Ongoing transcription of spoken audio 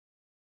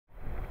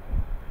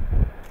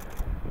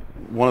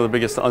One of the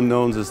biggest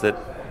unknowns is that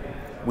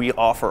we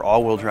offer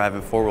all-wheel drive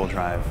and four-wheel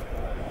drive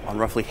on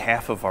roughly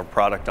half of our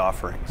product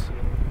offerings.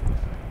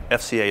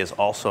 FCA is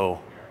also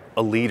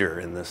a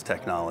leader in this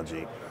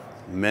technology.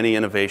 Many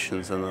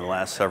innovations in the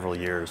last several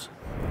years.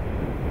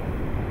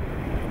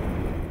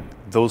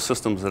 Those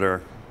systems that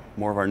are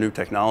more of our new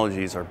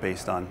technologies are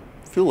based on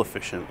fuel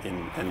efficient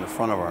in the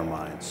front of our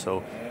minds.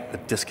 So a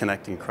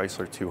disconnecting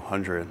Chrysler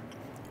 200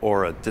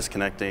 or a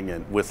disconnecting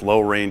and with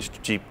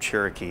low-range Jeep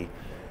Cherokee,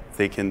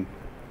 they can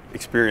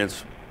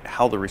experience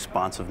how the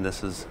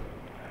responsiveness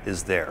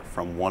is there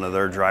from one of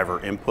their driver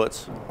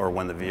inputs or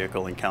when the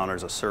vehicle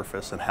encounters a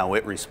surface and how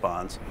it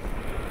responds.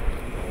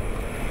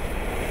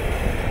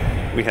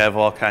 We have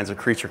all kinds of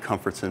creature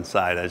comforts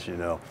inside, as you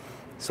know.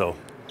 So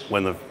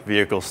when the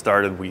vehicle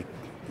started, we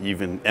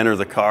even enter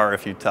the car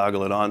if you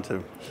toggle it on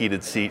to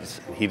heated seats,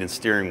 heated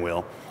steering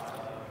wheel.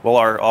 Well,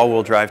 our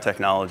all-wheel drive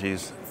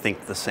technologies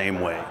think the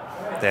same way.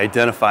 They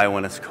identify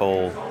when it's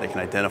cold, they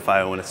can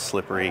identify when it's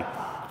slippery,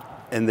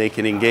 and they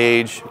can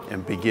engage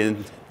and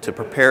begin to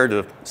prepare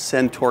to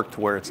send torque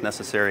to where it's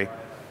necessary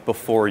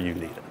before you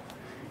need it.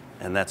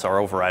 And that's our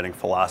overriding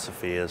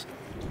philosophy, is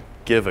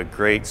give a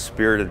great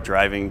spirited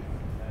driving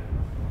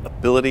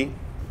ability,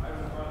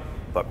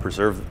 but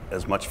preserve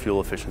as much fuel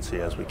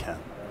efficiency as we can.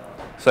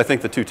 So I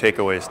think the two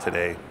takeaways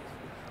today,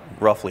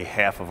 roughly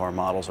half of our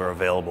models are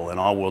available in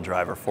all-wheel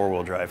drive or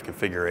four-wheel drive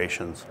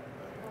configurations.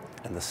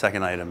 And the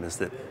second item is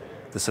that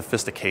the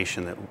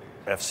sophistication that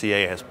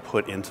FCA has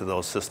put into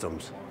those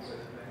systems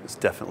is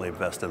definitely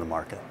best in the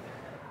market.